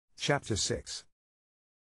Chapter 6.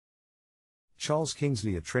 Charles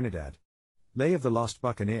Kingsley at Trinidad. Lay of the Last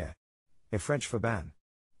Buccaneer. A French Faban.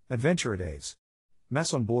 Adventure at Aves.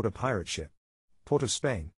 Mass on board a pirate ship. Port of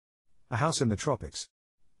Spain. A house in the tropics.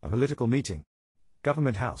 A political meeting.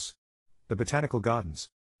 Government house. The Botanical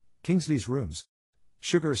Gardens. Kingsley's rooms.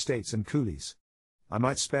 Sugar estates and coolies. I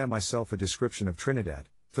might spare myself a description of Trinidad,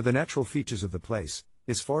 for the natural features of the place,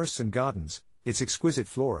 its forests and gardens, its exquisite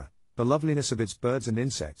flora, the loveliness of its birds and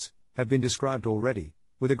insects, have been described already,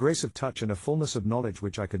 with a grace of touch and a fullness of knowledge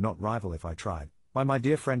which I could not rival if I tried, by my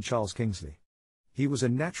dear friend Charles Kingsley. He was a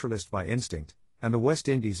naturalist by instinct, and the West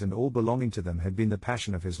Indies and all belonging to them had been the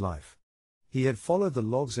passion of his life. He had followed the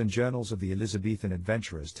logs and journals of the Elizabethan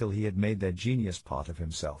adventurers till he had made their genius part of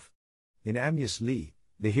himself. In Amyas Leigh,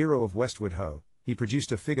 the hero of Westward Ho, he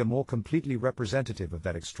produced a figure more completely representative of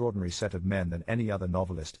that extraordinary set of men than any other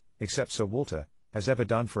novelist, except Sir Walter, has ever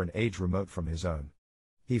done for an age remote from his own.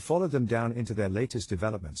 He followed them down into their latest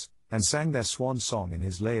developments, and sang their swan song in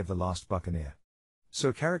his Lay of the Last Buccaneer.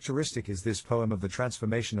 So characteristic is this poem of the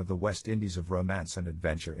transformation of the West Indies of romance and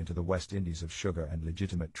adventure into the West Indies of sugar and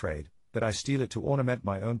legitimate trade, that I steal it to ornament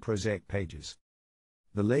my own prosaic pages.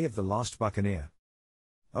 The Lay of the Last Buccaneer.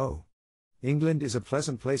 Oh! England is a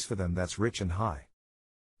pleasant place for them that's rich and high.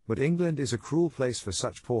 But England is a cruel place for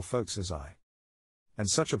such poor folks as I. And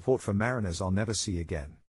such a port for mariners I'll never see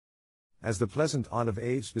again. As the pleasant Isle of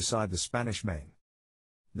Aves beside the Spanish Main.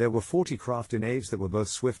 There were 40 craft in Aves that were both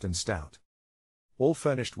swift and stout. All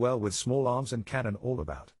furnished well with small arms and cannon all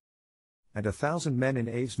about. And 1,000 men in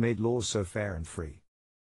Aves made laws so fair and free,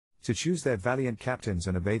 to choose their valiant captains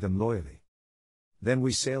and obey them loyally. Then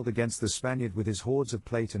we sailed against the Spaniard with his hoards of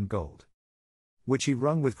plate and gold, which he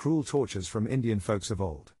wrung with cruel tortures from Indian folks of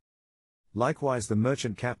old. Likewise the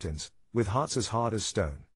merchant captains, with hearts as hard as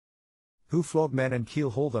stone, who flog men and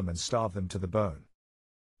keel-haul them and starve them to the bone.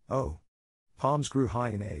 Oh! Palms grew high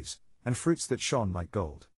in Aves, and fruits that shone like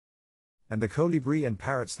gold. And the colibri and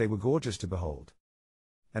parrots they were gorgeous to behold.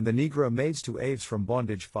 And the negro maids to Aves from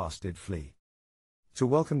bondage fast did flee, to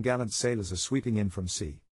welcome gallant sailors a-sweeping in from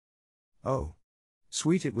sea. Oh!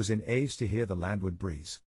 Sweet it was in Aves to hear the landward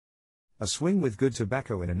breeze, a swing with good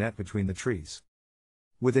tobacco in a net between the trees,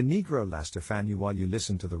 with a negro lass to fan you while you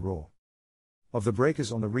listen to the roar of the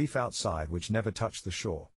breakers on the reef outside which never touch the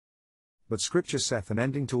shore. But Scripture saith an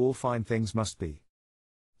ending to all fine things must be.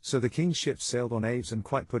 So the king's ships sailed on Aves and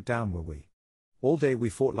quite put down were we. All day we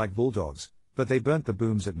fought like bulldogs, but they burnt the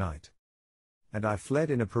booms at night. And I fled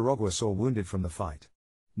in a piragua sore wounded from the fight.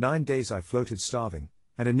 9 days I floated starving,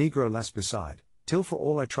 and a negro lass beside, till for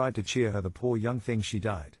all I tried to cheer her the poor young thing she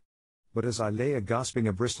died. But as I lay a-gasping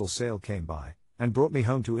a Bristol sail came by, and brought me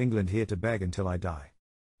home to England here to beg until I die.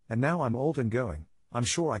 And now I'm old and going, I'm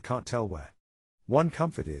sure I can't tell where. One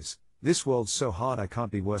comfort is, this world's so hard I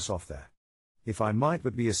can't be worse off there. If I might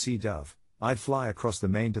but be a sea dove, I'd fly across the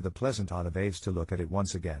main to the pleasant Isle of Aves to look at it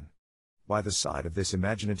once again. By the side of this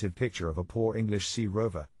imaginative picture of a poor English sea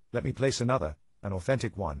rover, let me place another, an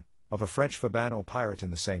authentic one, of a French Faban or pirate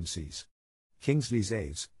in the same seas. Kingsley's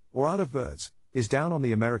Aves, or Isle of Birds, is down on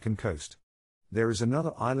the American coast. There is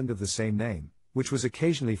another island of the same name, which was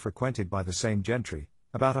occasionally frequented by the same gentry,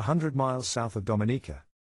 about 100 miles south of Dominica.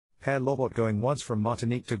 Père Lobot going once from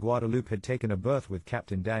Martinique to Guadeloupe had taken a berth with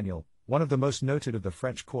Captain Daniel, one of the most noted of the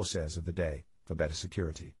French corsairs of the day, for better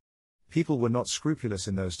security. People were not scrupulous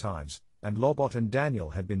in those times, and Lobot and Daniel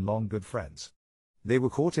had been long good friends. They were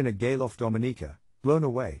caught in a gale off Dominica, blown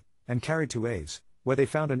away, and carried to Aves, where they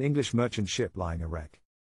found an English merchant ship lying a wreck.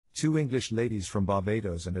 2 English ladies from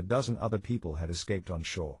Barbados and a dozen other people had escaped on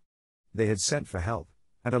shore. They had sent for help,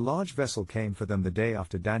 and a large vessel came for them the day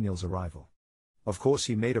after Daniel's arrival. Of course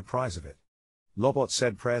he made a prize of it. Lobot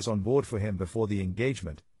said prayers on board for him before the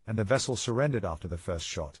engagement, and the vessel surrendered after the first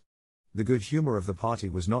shot. The good humor of the party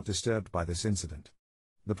was not disturbed by this incident.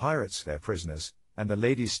 The pirates, their prisoners, and the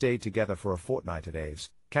ladies stayed together for a fortnight at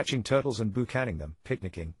Aves, catching turtles and boucanning them,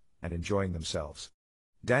 picnicking, and enjoying themselves.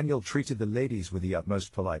 Daniel treated the ladies with the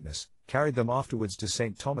utmost politeness, carried them afterwards to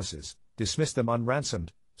St. Thomas's, dismissed them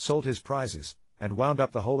unransomed, sold his prizes, and wound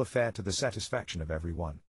up the whole affair to the satisfaction of every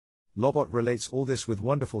one. Lobot relates all this with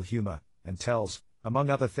wonderful humor, and tells, among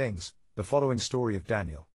other things, the following story of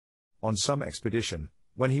Daniel. On some expedition,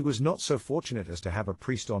 when he was not so fortunate as to have a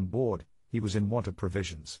priest on board, he was in want of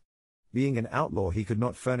provisions. Being an outlaw he could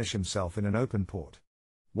not furnish himself in an open port.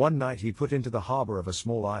 One night he put into the harbor of a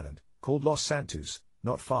small island, called Los Santos,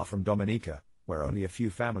 not far from Dominica, where only a few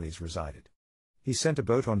families resided. He sent a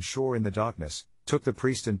boat on shore in the darkness, took the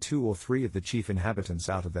priest and 2 or 3 of the chief inhabitants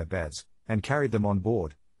out of their beds, and carried them on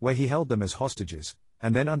board, where he held them as hostages,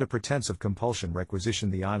 and then under pretense of compulsion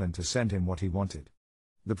requisitioned the island to send him what he wanted.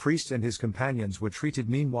 The priest and his companions were treated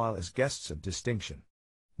meanwhile as guests of distinction.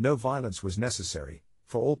 No violence was necessary,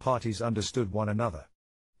 for all parties understood one another.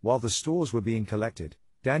 While the stores were being collected,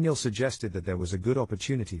 Daniel suggested that there was a good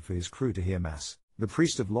opportunity for his crew to hear Mass. The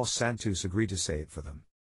priest of Los Santos agreed to say it for them.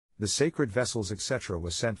 The sacred vessels etc.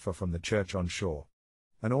 were sent for from the church on shore.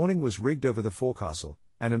 An awning was rigged over the forecastle,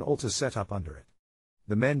 and an altar set up under it.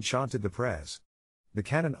 The men chanted the prayers. The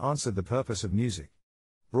cannon answered the purpose of music.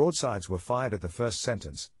 Broadsides were fired at the first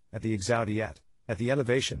sentence, at the exaudiat, at the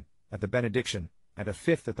elevation, at the benediction, and a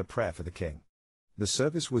fifth at the prayer for the king. The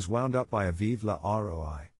service was wound up by a Vive la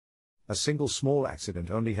Roi. A single small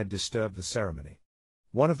accident only had disturbed the ceremony.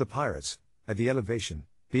 One of the pirates, at the elevation,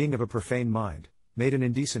 being of a profane mind, made an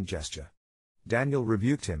indecent gesture. Daniel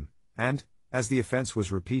rebuked him, and, as the offense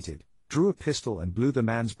was repeated, drew a pistol and blew the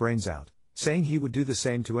man's brains out, saying he would do the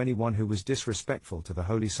same to anyone who was disrespectful to the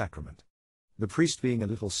Holy Sacrament. The priest being a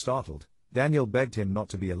little startled, Daniel begged him not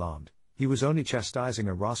to be alarmed, he was only chastising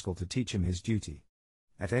a rascal to teach him his duty.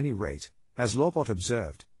 At any rate, as Lobot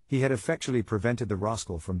observed, he had effectually prevented the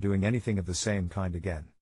rascal from doing anything of the same kind again.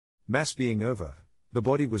 Mass being over, the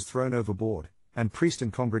body was thrown overboard, and priest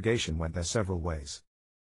and congregation went their several ways.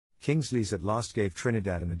 Kingsley's at last gave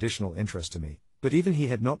Trinidad an additional interest to me, but even he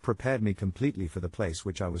had not prepared me completely for the place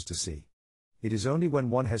which I was to see. It is only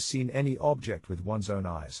when one has seen any object with one's own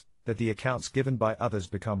eyes, that the accounts given by others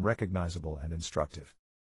become recognizable and instructive.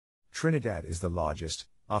 Trinidad is the largest,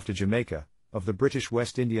 after Jamaica, of the British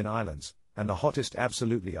West Indian Islands, and the hottest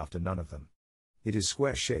absolutely after none of them. It is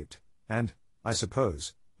square-shaped, and, I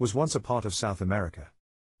suppose, was once a part of South America.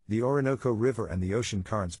 The Orinoco River and the ocean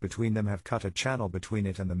currents between them have cut a channel between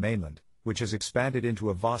it and the mainland, which has expanded into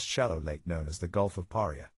a vast shallow lake known as the Gulf of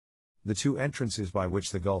Paria. The two entrances by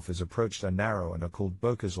which the gulf is approached are narrow and are called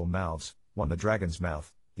bocas or mouths, one the dragon's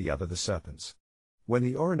mouth, the other the serpent's. When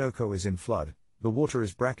the Orinoco is in flood, the water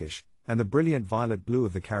is brackish, and the brilliant violet blue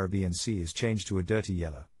of the Caribbean Sea is changed to a dirty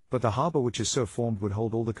yellow, but the harbour which is so formed would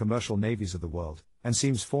hold all the commercial navies of the world, and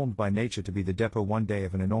seems formed by nature to be the depot one day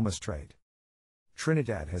of an enormous trade.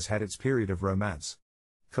 Trinidad has had its period of romance.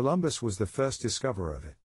 Columbus was the first discoverer of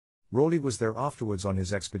it. Raleigh was there afterwards on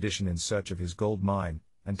his expedition in search of his gold mine,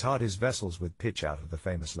 and tarred his vessels with pitch out of the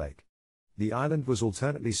famous lake. The island was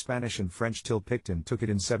alternately Spanish and French till Picton took it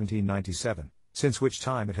in 1797, since which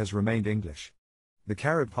time it has remained English. The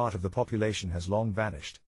Carib part of the population has long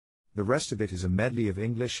vanished. The rest of it is a medley of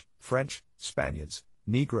English, French, Spaniards,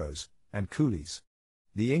 Negroes, and coolies.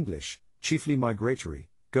 The English, chiefly migratory,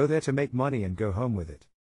 go there to make money and go home with it.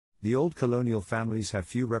 The old colonial families have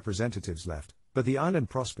few representatives left, but the island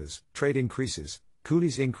prospers, trade increases,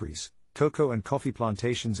 coolies increase, cocoa and coffee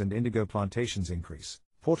plantations and indigo plantations increase.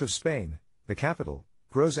 Port of Spain, the capital,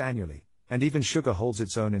 grows annually, and even sugar holds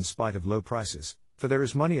its own in spite of low prices, for there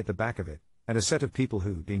is money at the back of it, and a set of people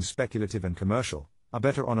who, being speculative and commercial, are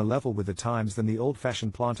better on a level with the times than the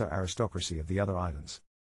old-fashioned planter aristocracy of the other islands.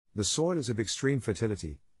 The soil is of extreme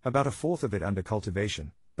fertility, about a fourth of it under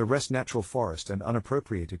cultivation, the rest natural forest and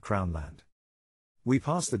unappropriated crown land. We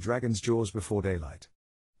passed the Dragon's Jaws before daylight.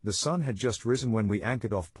 The sun had just risen when we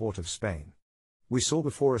anchored off Port of Spain. We saw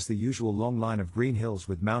before us the usual long line of green hills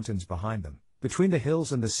with mountains behind them. Between the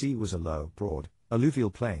hills and the sea was a low, broad, alluvial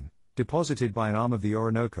plain, deposited by an arm of the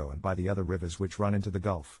Orinoco and by the other rivers which run into the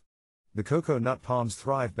Gulf. The cocoa nut palms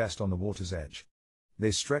thrive best on the water's edge.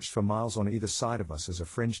 They stretched for miles on either side of us as a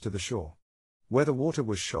fringe to the shore. Where the water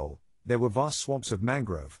was shoal, there were vast swamps of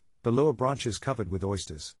mangrove, the lower branches covered with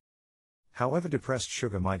oysters. However depressed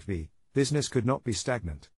sugar might be, business could not be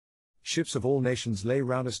stagnant. Ships of all nations lay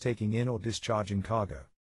round us taking in or discharging cargo.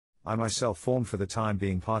 I myself formed for the time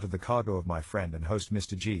being part of the cargo of my friend and host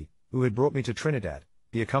Mr. G, who had brought me to Trinidad,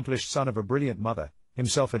 the accomplished son of a brilliant mother,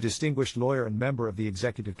 himself a distinguished lawyer and member of the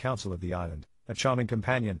Executive Council of the island, a charming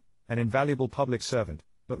companion, an invaluable public servant,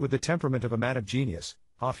 but with the temperament of a man of genius,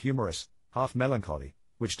 half humorous, half melancholy,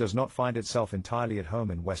 which does not find itself entirely at home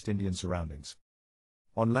in West Indian surroundings.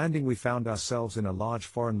 On landing we found ourselves in a large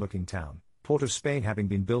foreign-looking town, Port of Spain having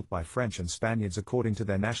been built by French and Spaniards according to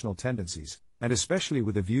their national tendencies, and especially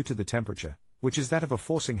with a view to the temperature, which is that of a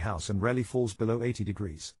forcing house and rarely falls below 80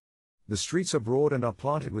 degrees. The streets are broad and are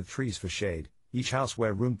planted with trees for shade, each house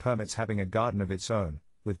where room permits having a garden of its own,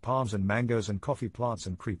 with palms and mangoes and coffee plants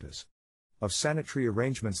and creepers. Of sanitary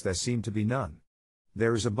arrangements there seem to be none.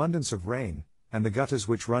 There is abundance of rain, and the gutters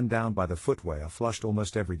which run down by the footway are flushed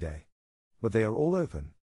almost every day. But they are all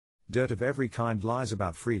open. Dirt of every kind lies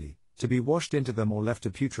about freely, to be washed into them or left to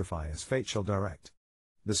putrefy as fate shall direct.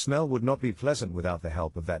 The smell would not be pleasant without the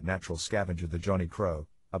help of that natural scavenger the Johnny Crow,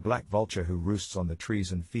 a black vulture who roosts on the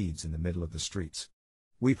trees and feeds in the middle of the streets.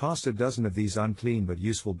 We passed a dozen of these unclean but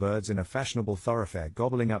useful birds in a fashionable thoroughfare,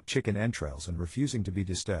 gobbling up chicken entrails and refusing to be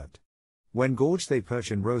disturbed. When gorged, they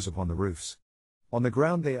perch in rows upon the roofs. On the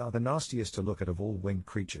ground they are the nastiest to look at of all winged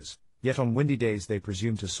creatures, yet on windy days they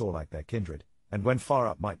presume to soar like their kindred, and when far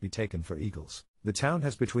up might be taken for eagles. The town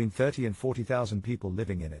has between 30 and 40,000 people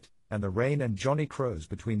living in it, and the rain and Johnny Crows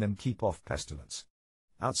between them keep off pestilence.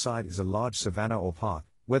 Outside is a large savanna or park,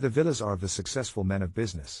 where the villas are of the successful men of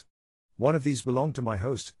business. One of these belonged to my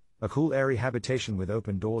host, a cool airy habitation with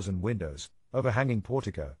open doors and windows, overhanging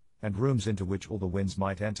portico, and rooms into which all the winds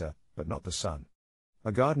might enter, but not the sun.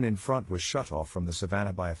 A garden in front was shut off from the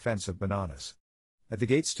savanna by a fence of bananas. At the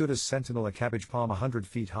gate stood as sentinel a cabbage palm 100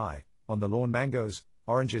 feet high, on the lawn mangoes,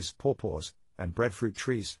 oranges, pawpaws, and breadfruit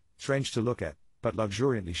trees, strange to look at, but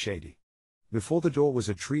luxuriantly shady. Before the door was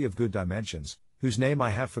a tree of good dimensions, whose name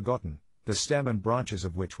I have forgotten, the stem and branches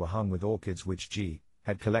of which were hung with orchids which G.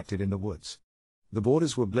 had collected in the woods. The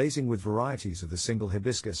borders were blazing with varieties of the single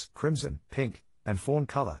hibiscus, crimson, pink, and fawn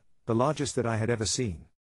color, the largest that I had ever seen.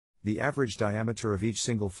 The average diameter of each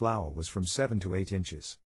single flower was from 7 to 8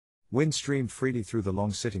 inches. Wind streamed freely through the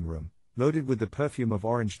long sitting room, loaded with the perfume of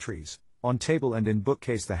orange trees, on table and in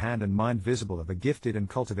bookcase the hand and mind visible of a gifted and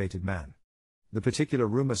cultivated man. The particular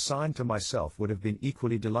room assigned to myself would have been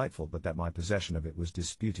equally delightful but that my possession of it was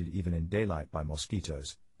disputed even in daylight by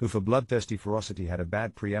mosquitoes, who for bloodthirsty ferocity had a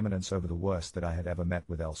bad preeminence over the worst that I had ever met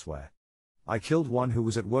with elsewhere. I killed one who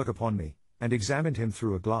was at work upon me, and examined him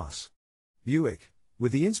through a glass. Buick,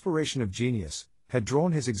 with the inspiration of genius, had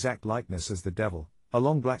drawn his exact likeness as the devil, a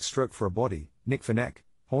long black stroke for a body, nick for neck,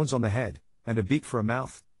 horns on the head, and a beak for a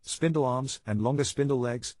mouth, spindle arms and longer spindle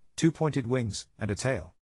legs, 2 pointed wings, and a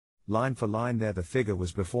tail. Line for line there the figure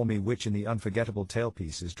was before me which in the unforgettable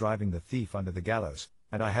tailpiece is driving the thief under the gallows,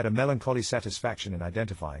 and I had a melancholy satisfaction in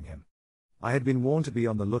identifying him. I had been warned to be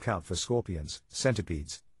on the lookout for scorpions,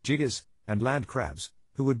 centipedes, jiggers, and land crabs,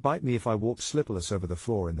 who would bite me if I walked slipperless over the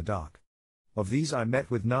floor in the dark. Of these I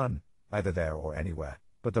met with none, either there or anywhere,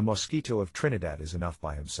 but the mosquito of Trinidad is enough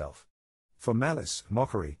by himself. For malice,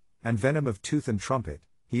 mockery, and venom of tooth and trumpet,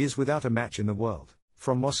 he is without a match in the world.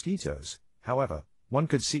 From mosquitoes, however, one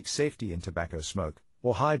could seek safety in tobacco smoke,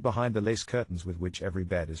 or hide behind the lace curtains with which every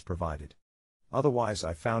bed is provided. Otherwise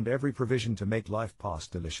I found every provision to make life pass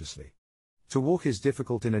deliciously. To walk is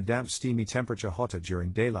difficult in a damp steamy temperature, hotter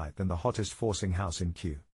during daylight than the hottest forcing house in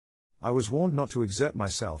Kew. I was warned not to exert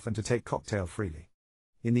myself and to take cocktail freely.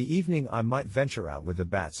 In the evening I might venture out with the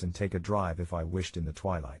bats and take a drive if I wished in the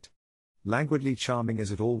twilight. Languidly charming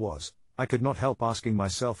as it all was, I could not help asking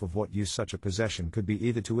myself of what use such a possession could be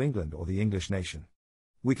either to England or the English nation.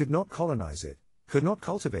 We could not colonize it, could not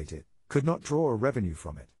cultivate it, could not draw a revenue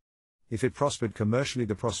from it. If it prospered commercially,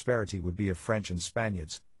 the prosperity would be of French and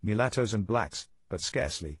Spaniards, mulattoes and blacks, but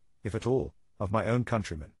scarcely, if at all, of my own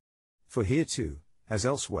countrymen. For here too, as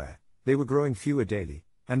elsewhere, they were growing fewer daily,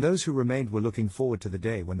 and those who remained were looking forward to the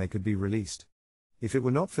day when they could be released. If it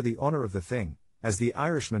were not for the honor of the thing, as the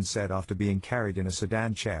Irishman said after being carried in a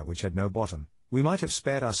sedan chair which had no bottom, we might have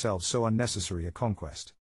spared ourselves so unnecessary a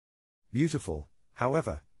conquest. Beautiful,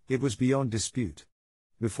 however, it was beyond dispute.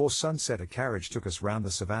 Before sunset a carriage took us round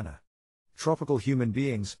the savannah. Tropical human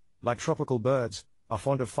beings, like tropical birds, are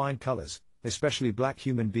fond of fine colors, especially black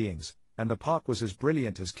human beings, and the park was as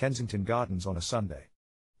brilliant as Kensington Gardens on a Sunday.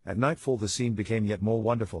 At nightfall the scene became yet more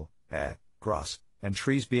wonderful, air, grass, and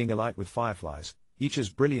trees being alight with fireflies, each as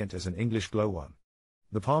brilliant as an English glowworm.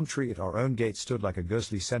 The palm tree at our own gate stood like a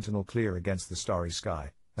ghostly sentinel clear against the starry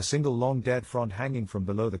sky, a single long dead frond hanging from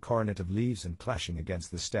below the coronet of leaves and clashing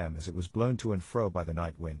against the stem as it was blown to and fro by the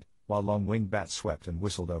night wind, while long-winged bats swept and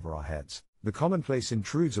whistled over our heads. The commonplace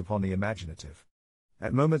intrudes upon the imaginative.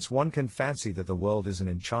 At moments one can fancy that the world is an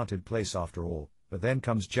enchanted place after all, but then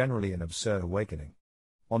comes generally an absurd awakening.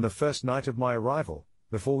 On the first night of my arrival,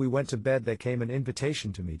 before we went to bed, there came an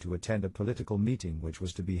invitation to me to attend a political meeting which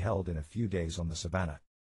was to be held in a few days on the savannah.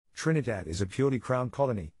 Trinidad is a purely crown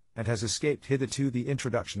colony, and has escaped hitherto the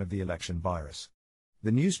introduction of the election virus.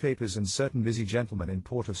 The newspapers and certain busy gentlemen in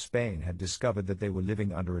Port of Spain had discovered that they were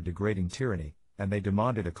living under a degrading tyranny, and they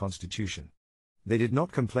demanded a constitution. They did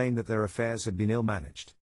not complain that their affairs had been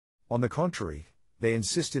ill-managed. On the contrary, they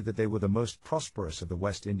insisted that they were the most prosperous of the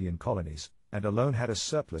West Indian colonies, and alone had a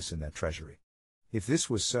surplus in their treasury. If this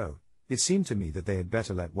was so, it seemed to me that they had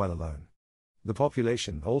better let well alone. The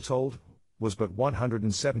population, all told, was but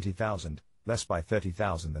 170,000, less by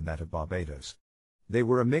 30,000 than that of Barbados. They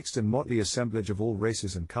were a mixed and motley assemblage of all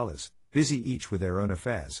races and colors, busy each with their own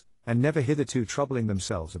affairs, and never hitherto troubling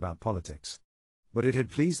themselves about politics. But it had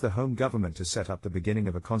pleased the home government to set up the beginning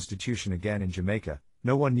of a constitution again in Jamaica,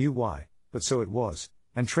 no one knew why, but so it was,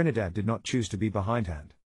 and Trinidad did not choose to be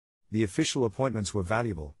behindhand. The official appointments were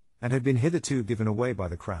valuable, and had been hitherto given away by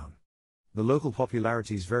the Crown. The local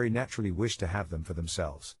popularities very naturally wished to have them for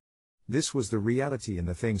themselves. This was the reality in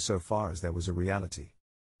the thing so far as there was a reality.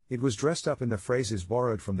 It was dressed up in the phrases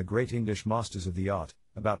borrowed from the great English masters of the art,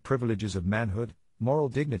 about privileges of manhood, moral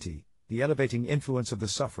dignity, the elevating influence of the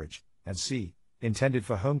suffrage, and intended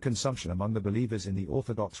for home consumption among the believers in the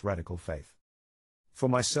orthodox radical faith. For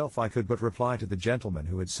myself, I could but reply to the gentleman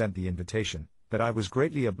who had sent the invitation, that I was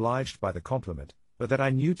greatly obliged by the compliment, but that I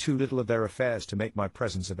knew too little of their affairs to make my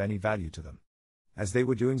presence of any value to them. As they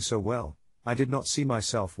were doing so well, I did not see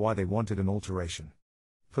myself why they wanted an alteration.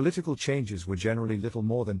 Political changes were generally little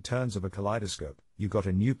more than turns of a kaleidoscope. You got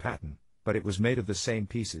a new pattern, but it was made of the same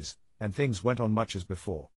pieces, and things went on much as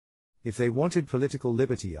before. If they wanted political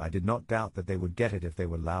liberty, I did not doubt that they would get it if they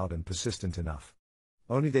were loud and persistent enough.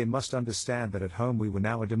 Only they must understand that at home we were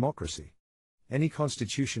now a democracy. Any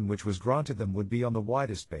constitution which was granted them would be on the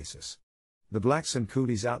widest basis. The blacks and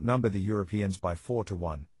coolies outnumber the Europeans by 4 to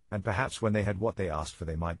 1, and perhaps when they had what they asked for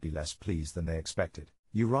they might be less pleased than they expected.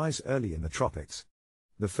 You rise early in the tropics.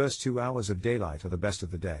 The first 2 hours of daylight are the best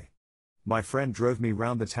of the day. My friend drove me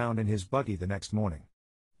round the town in his buggy the next morning.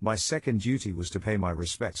 My second duty was to pay my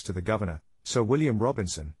respects to the governor, Sir William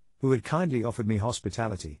Robinson, who had kindly offered me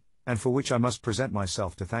hospitality, and for which I must present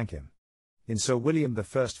myself to thank him. In Sir William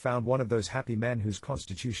I found one of those happy men whose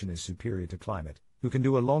constitution is superior to climate, who can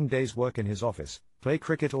do a long day's work in his office, play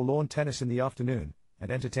cricket or lawn tennis in the afternoon,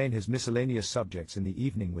 and entertain his miscellaneous subjects in the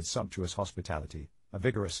evening with sumptuous hospitality, a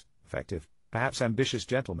vigorous, effective, perhaps ambitious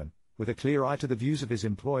gentleman, with a clear eye to the views of his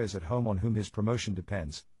employers at home on whom his promotion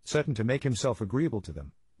depends, certain to make himself agreeable to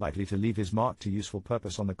them, likely to leave his mark to useful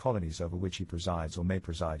purpose on the colonies over which he presides or may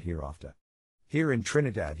preside hereafter. Here in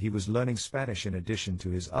Trinidad he was learning Spanish in addition to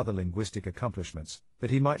his other linguistic accomplishments, that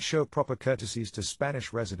he might show proper courtesies to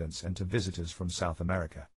Spanish residents and to visitors from South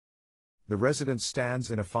America. The residence stands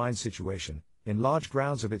in a fine situation, in large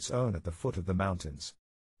grounds of its own at the foot of the mountains.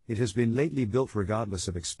 It has been lately built regardless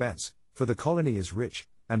of expense, for the colony is rich,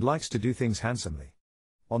 and likes to do things handsomely.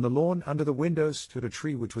 On the lawn under the windows stood a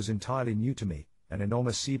tree which was entirely new to me, an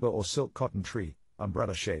enormous ceiba or silk cotton tree,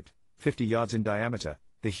 umbrella-shaped, 50 yards in diameter,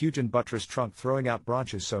 the huge and buttressed trunk throwing out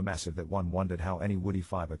branches so massive that one wondered how any woody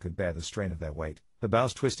fibre could bear the strain of their weight, the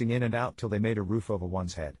boughs twisting in and out till they made a roof over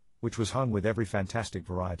one's head, which was hung with every fantastic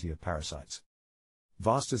variety of parasites.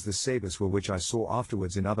 Vast as the cebus were which I saw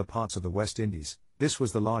afterwards in other parts of the West Indies, this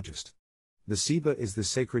was the largest. The ceiba is the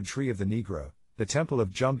sacred tree of the Negro, the temple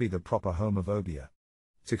of Jumbi, the proper home of Obia.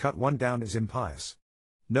 To cut one down is impious.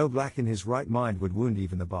 No black in his right mind would wound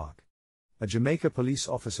even the bark. A Jamaica police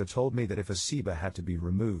officer told me that if a ceiba had to be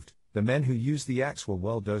removed, the men who used the axe were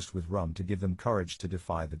well dosed with rum to give them courage to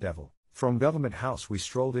defy the devil. From Government House we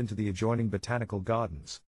strolled into the adjoining botanical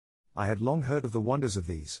gardens. I had long heard of the wonders of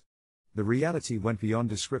these. The reality went beyond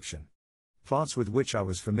description. Plants with which I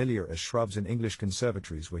was familiar as shrubs in English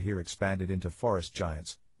conservatories were here expanded into forest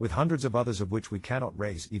giants, with hundreds of others of which we cannot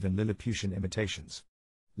raise even Lilliputian imitations.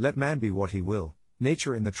 Let man be what he will,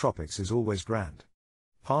 nature in the tropics is always grand.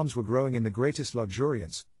 Palms were growing in the greatest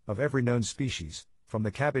luxuriance, of every known species, from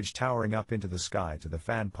the cabbage towering up into the sky to the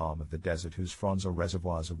fan palm of the desert whose fronds are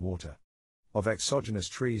reservoirs of water. Of exogenous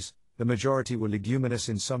trees, the majority were leguminous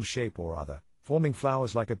in some shape or other, forming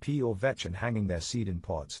flowers like a pea or vetch and hanging their seed in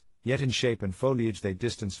pods, yet in shape and foliage they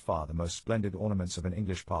distanced far the most splendid ornaments of an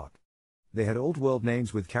English park. They had old-world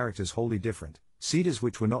names with characters wholly different, cedars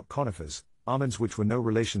which were not conifers, almonds which were no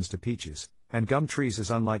relations to peaches, and gum trees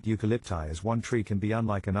as unlike eucalypti as one tree can be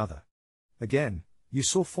unlike another. Again, you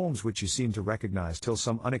saw forms which you seemed to recognize till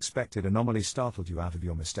some unexpected anomaly startled you out of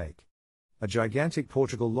your mistake. A gigantic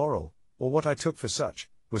Portugal laurel, or what I took for such,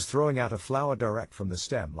 was throwing out a flower direct from the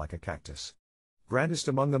stem like a cactus. Grandest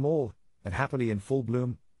among them all, and happily in full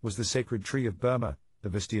bloom, was the sacred tree of Burma, the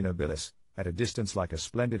Vistia nobilis, at a distance like a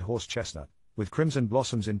splendid horse chestnut, with crimson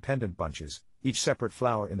blossoms in pendant bunches, each separate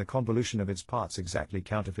flower in the convolution of its parts exactly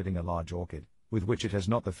counterfeiting a large orchid, with which it has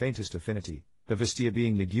not the faintest affinity, the Vistia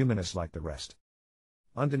being leguminous like the rest.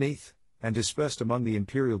 Underneath, and dispersed among the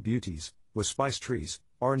imperial beauties, were spice trees,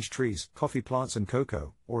 orange trees, coffee plants and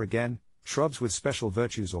cocoa, or again, shrubs with special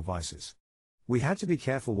virtues or vices. We had to be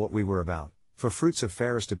careful what we were about, for fruits of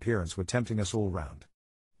fairest appearance were tempting us all round.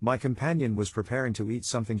 My companion was preparing to eat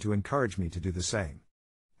something to encourage me to do the same.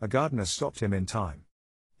 A gardener stopped him in time.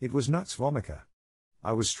 It was Nux vomica.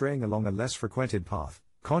 I was straying along a less frequented path,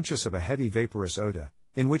 conscious of a heavy vaporous odor,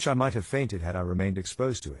 in which I might have fainted had I remained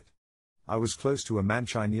exposed to it. I was close to a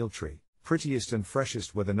manchineel tree. Prettiest and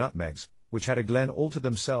freshest were the nutmegs, which had a glen all to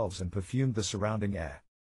themselves and perfumed the surrounding air.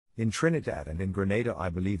 In Trinidad and in Grenada I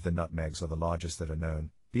believe the nutmegs are the largest that are known,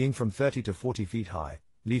 being from 30 to 40 feet high,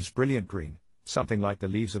 leaves brilliant green, something like the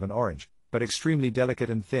leaves of an orange, but extremely delicate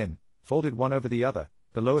and thin, folded one over the other,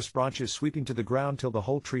 the lowest branches sweeping to the ground till the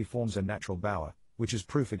whole tree forms a natural bower, which is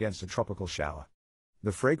proof against a tropical shower.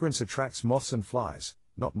 The fragrance attracts moths and flies,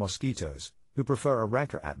 not mosquitoes, who prefer a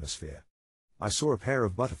ranker atmosphere. I saw a pair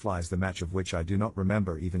of butterflies the match of which I do not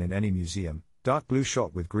remember even in any museum, dark blue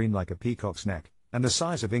shot with green like a peacock's neck, and the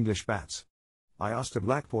size of English bats. I asked a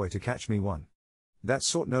black boy to catch me one. That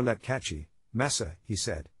sort no let catchy, massa, he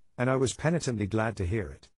said, and I was penitently glad to hear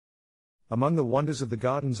it. Among the wonders of the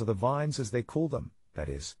gardens are the vines as they call them, that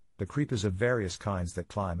is, the creepers of various kinds that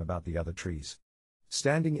climb about the other trees.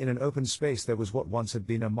 Standing in an open space there was what once had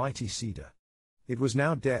been a mighty cedar. It was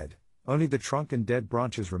now dead, only the trunk and dead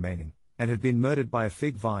branches remaining, and had been murdered by a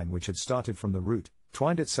fig vine which had started from the root,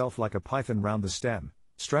 twined itself like a python round the stem,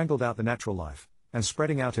 strangled out the natural life, and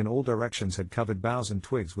spreading out in all directions had covered boughs and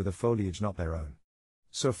twigs with a foliage not their own.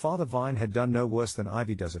 So far the vine had done no worse than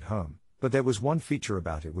ivy does at home, but there was one feature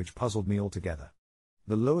about it which puzzled me altogether.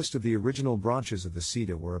 The lowest of the original branches of the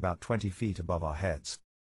cedar were about 20 feet above our heads.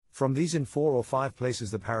 From these in 4 or 5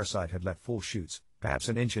 places the parasite had let fall shoots, perhaps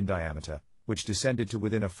an inch in diameter, which descended to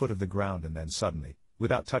within a foot of the ground and then suddenly,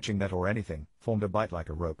 without touching that or anything, formed a bite like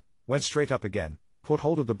a rope, went straight up again, caught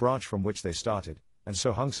hold of the branch from which they started, and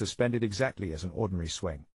so hung suspended exactly as an ordinary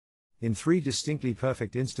swing. In 3 distinctly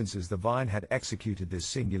perfect instances the vine had executed this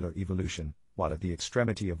singular evolution, while at the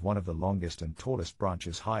extremity of one of the longest and tallest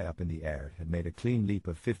branches high up in the air it had made a clean leap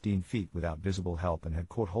of 15 feet without visible help and had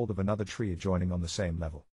caught hold of another tree adjoining on the same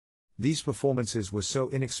level. These performances were so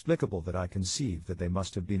inexplicable that I conceived that they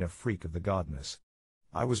must have been a freak of the gardener's.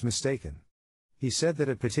 I was mistaken. He said that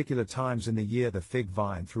at particular times in the year the fig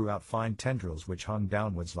vine threw out fine tendrils which hung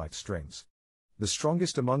downwards like strings. The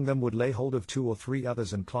strongest among them would lay hold of 2 or 3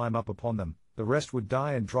 others and climb up upon them, the rest would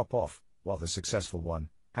die and drop off, while the successful one,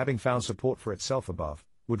 having found support for itself above,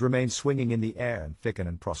 would remain swinging in the air and thicken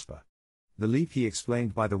and prosper. The leap he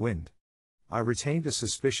explained by the wind. I retained a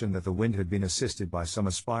suspicion that the wind had been assisted by some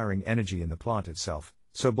aspiring energy in the plant itself,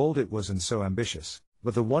 so bold it was and so ambitious,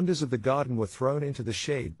 but the wonders of the garden were thrown into the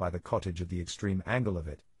shade by the cottage at the extreme angle of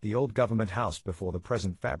it, the old government house before the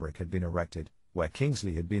present fabric had been erected, where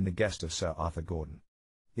Kingsley had been the guest of Sir Arthur Gordon.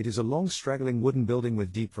 It is a long straggling wooden building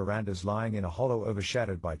with deep verandas lying in a hollow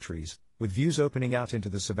overshadowed by trees, with views opening out into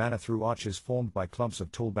the savannah through arches formed by clumps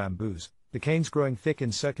of tall bamboos, the canes growing thick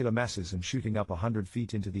in circular masses and shooting up 100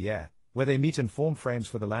 feet into the air, where they meet and form frames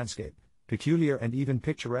for the landscape, peculiar and even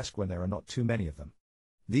picturesque when there are not too many of them.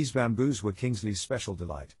 These bamboos were Kingsley's special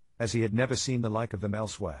delight, as he had never seen the like of them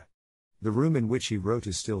elsewhere. The room in which he wrote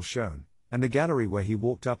is still shown, and the gallery where he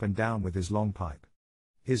walked up and down with his long pipe.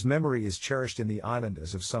 His memory is cherished in the island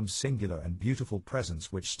as of some singular and beautiful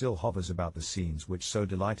presence which still hovers about the scenes which so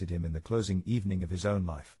delighted him in the closing evening of his own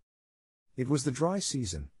life. It was the dry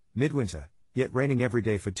season, midwinter, yet raining every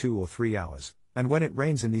day for 2 or 3 hours, and when it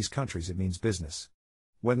rains in these countries it means business.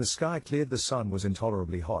 When the sky cleared the sun was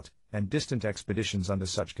intolerably hot, and distant expeditions under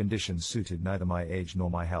such conditions suited neither my age nor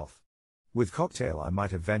my health. With cocktail I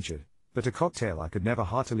might have ventured, but to cocktail I could never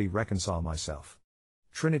heartily reconcile myself.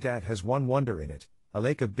 Trinidad has one wonder in it, a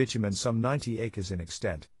lake of bitumen some 90 acres in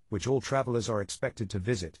extent, which all travelers are expected to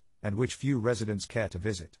visit, and which few residents care to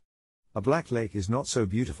visit. A black lake is not so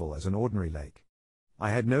beautiful as an ordinary lake.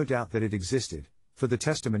 I had no doubt that it existed, for the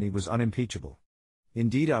testimony was unimpeachable.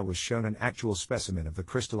 Indeed I was shown an actual specimen of the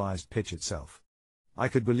crystallized pitch itself. I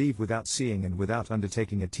could believe without seeing and without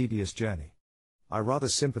undertaking a tedious journey. I rather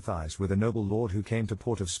sympathized with a noble lord who came to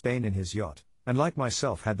Port of Spain in his yacht, and like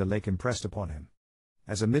myself had the lake impressed upon him.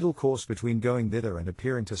 As a middle course between going thither and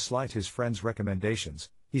appearing to slight his friend's recommendations,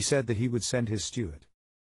 he said that he would send his steward.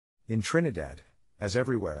 In Trinidad, as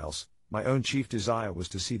everywhere else, my own chief desire was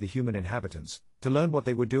to see the human inhabitants, to learn what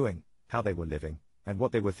they were doing, how they were living, and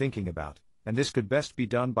what they were thinking about, and this could best be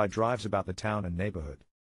done by drives about the town and neighborhood.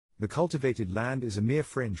 The cultivated land is a mere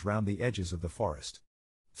fringe round the edges of the forest.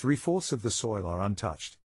 3/4 of the soil are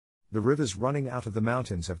untouched. The rivers running out of the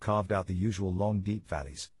mountains have carved out the usual long deep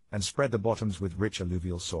valleys, and spread the bottoms with rich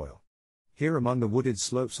alluvial soil. Here among the wooded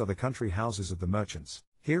slopes are the country houses of the merchants,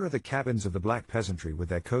 here are the cabins of the black peasantry with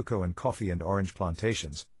their cocoa and coffee and orange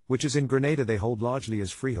plantations, which as in Grenada they hold largely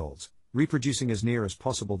as freeholds, reproducing as near as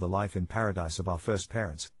possible the life in paradise of our first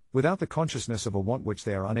parents, without the consciousness of a want which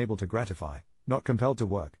they are unable to gratify, not compelled to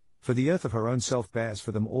work, for the earth of her own self bears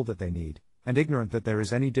for them all that they need, and ignorant that there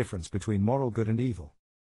is any difference between moral good and evil.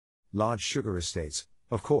 Large sugar estates,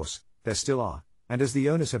 of course, there still are, and as the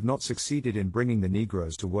owners have not succeeded in bringing the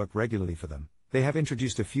Negroes to work regularly for them, they have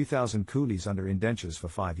introduced a few thousand coolies under indentures for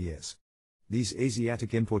 5 years. These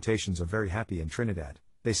Asiatic importations are very happy in Trinidad,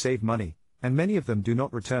 they save money, and many of them do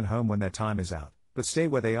not return home when their time is out, but stay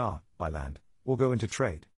where they are, by land, or go into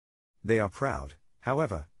trade. They are proud,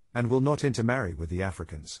 however, and will not intermarry with the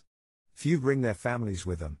Africans. Few bring their families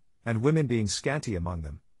with them, and women being scanty among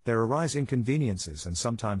them, there arise inconveniences and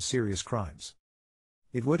sometimes serious crimes.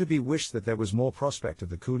 It were to be wished that there was more prospect of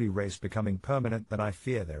the coolie race becoming permanent than I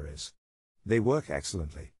fear there is. They work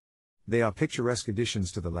excellently. They are picturesque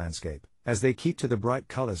additions to the landscape, as they keep to the bright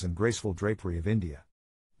colors and graceful drapery of India.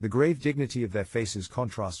 The grave dignity of their faces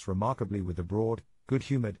contrasts remarkably with the broad,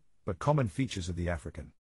 good-humored, but common features of the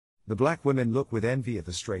African. The black women look with envy at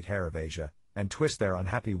the straight hair of Asia, and twist their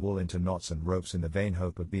unhappy wool into knots and ropes in the vain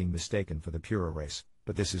hope of being mistaken for the purer race,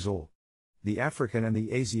 but this is all. The African and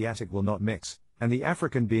the Asiatic will not mix, and the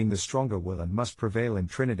African being the stronger will and must prevail in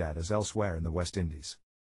Trinidad as elsewhere in the West Indies.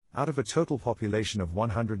 Out of a total population of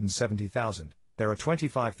 170,000, there are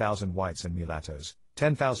 25,000 whites and mulattoes,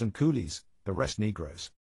 10,000 coolies, the rest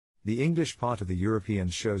Negroes. The English part of the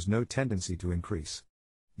Europeans shows no tendency to increase.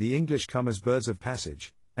 The English come as birds of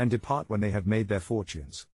passage, and depart when they have made their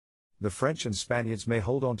fortunes. The French and Spaniards may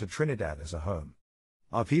hold on to Trinidad as a home.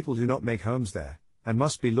 Our people do not make homes there, and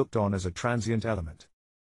must be looked on as a transient element.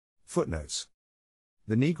 Footnotes.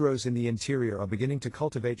 The Negroes in the interior are beginning to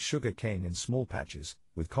cultivate sugar cane in small patches,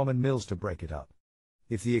 with common mills to break it up.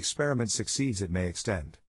 If the experiment succeeds, it may extend.